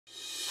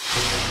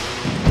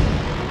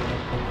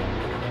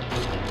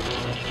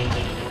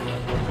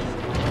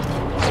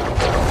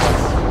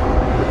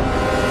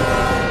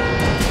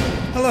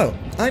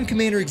I'm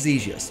Commander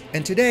Exesius,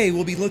 and today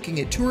we'll be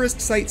looking at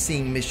tourist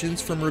sightseeing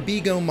missions from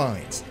Robigo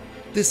Mines.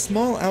 This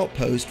small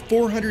outpost,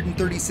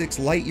 436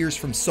 light-years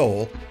from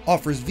Seoul,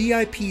 offers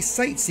VIP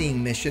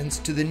sightseeing missions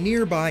to the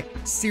nearby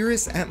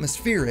Cirrus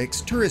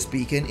Atmospherics tourist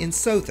beacon in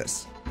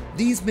Sothis.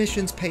 These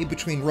missions pay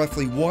between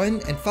roughly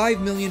 1 and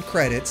 5 million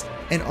credits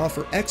and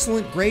offer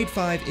excellent Grade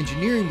 5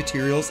 engineering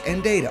materials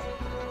and data.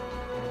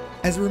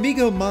 As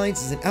Robigo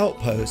Mines is an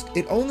outpost,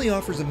 it only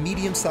offers a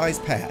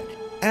medium-sized pad.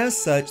 As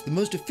such, the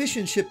most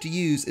efficient ship to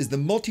use is the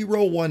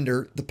multi-role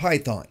wonder, the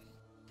Python.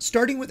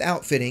 Starting with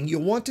outfitting,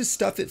 you'll want to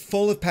stuff it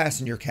full of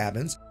passenger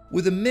cabins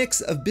with a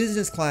mix of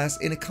business class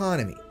and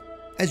economy.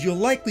 As you'll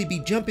likely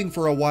be jumping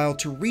for a while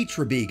to reach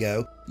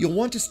Robigo, you'll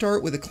want to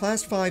start with a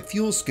Class 5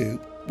 fuel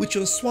scoop, which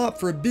you'll swap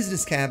for a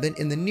business cabin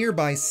in the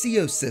nearby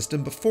CO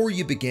system before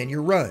you begin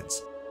your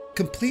runs.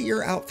 Complete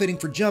your outfitting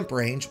for jump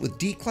range with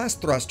D-Class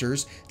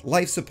thrusters,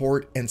 life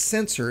support, and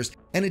sensors,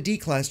 and a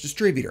D-Class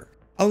distributor.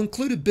 I'll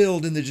include a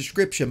build in the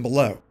description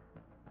below.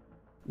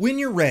 When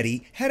you're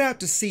ready, head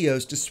out to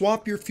COs to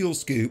swap your fuel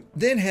scoop,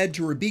 then head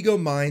to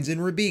Robigo Mines in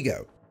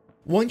Robigo.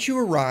 Once you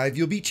arrive,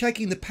 you'll be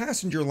checking the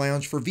passenger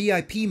lounge for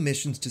VIP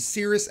missions to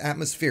Cirrus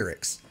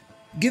Atmospherics.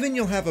 Given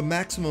you'll have a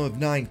maximum of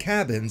 9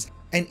 cabins,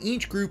 and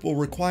each group will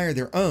require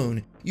their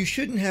own, you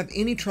shouldn't have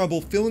any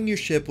trouble filling your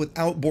ship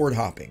without board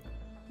hopping.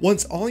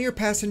 Once all your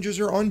passengers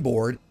are on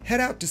board, head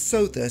out to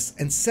Sothis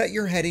and set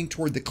your heading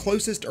toward the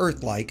closest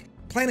Earth-like,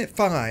 Planet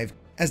 5,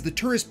 as the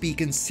tourist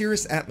beacon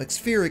Cirrus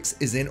Atmospherics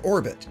is in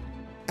orbit.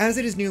 As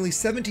it is nearly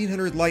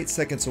 1700 light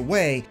seconds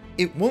away,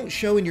 it won't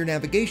show in your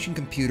navigation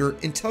computer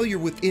until you're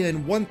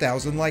within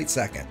 1000 light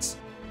seconds.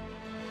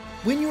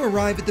 When you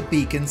arrive at the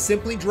beacon,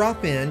 simply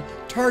drop in,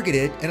 target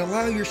it, and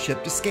allow your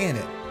ship to scan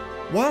it.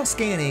 While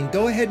scanning,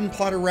 go ahead and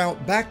plot a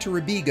route back to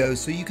Robigo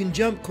so you can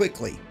jump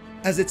quickly.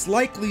 As it's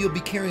likely you'll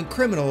be carrying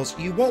criminals,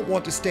 you won't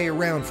want to stay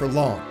around for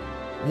long.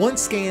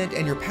 Once scanned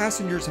and your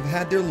passengers have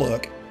had their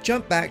look,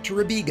 jump back to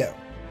Robigo.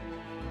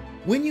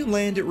 When you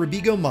land at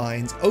Robigo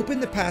Mines, open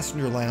the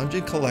passenger lounge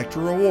and collect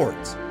your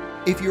rewards.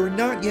 If you are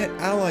not yet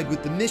allied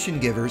with the mission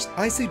givers,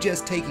 I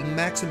suggest taking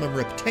maximum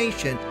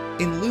reputation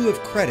in lieu of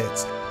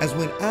credits, as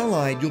when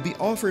allied you'll be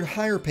offered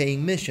higher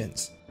paying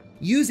missions.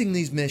 Using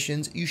these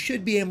missions, you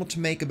should be able to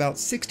make about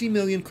 60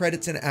 million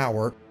credits an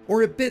hour,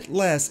 or a bit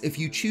less if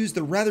you choose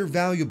the rather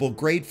valuable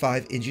Grade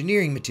 5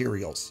 engineering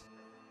materials.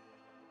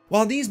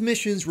 While these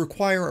missions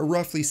require a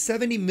roughly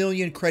 70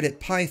 million credit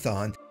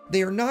Python,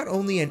 they are not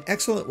only an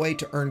excellent way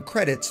to earn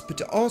credits, but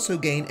to also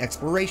gain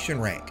exploration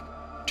rank.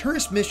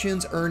 Tourist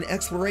missions earn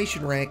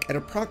exploration rank at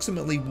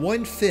approximately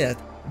 1/5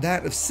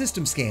 that of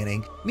system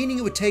scanning, meaning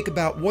it would take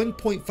about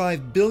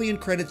 1.5 billion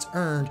credits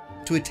earned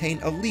to attain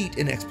elite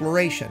in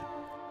exploration.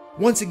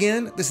 Once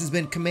again, this has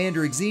been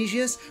Commander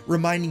Exesius,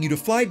 reminding you to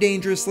fly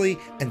dangerously,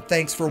 and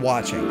thanks for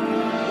watching.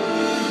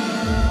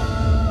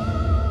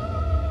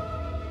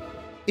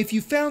 If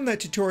you found that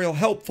tutorial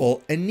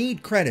helpful and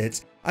need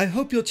credits, I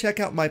hope you'll check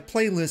out my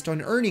playlist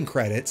on earning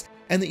credits,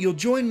 and that you'll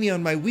join me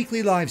on my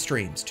weekly live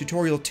streams,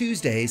 Tutorial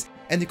Tuesdays,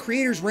 and the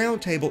Creators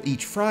Roundtable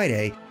each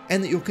Friday,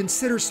 and that you'll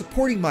consider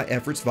supporting my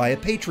efforts via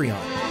Patreon.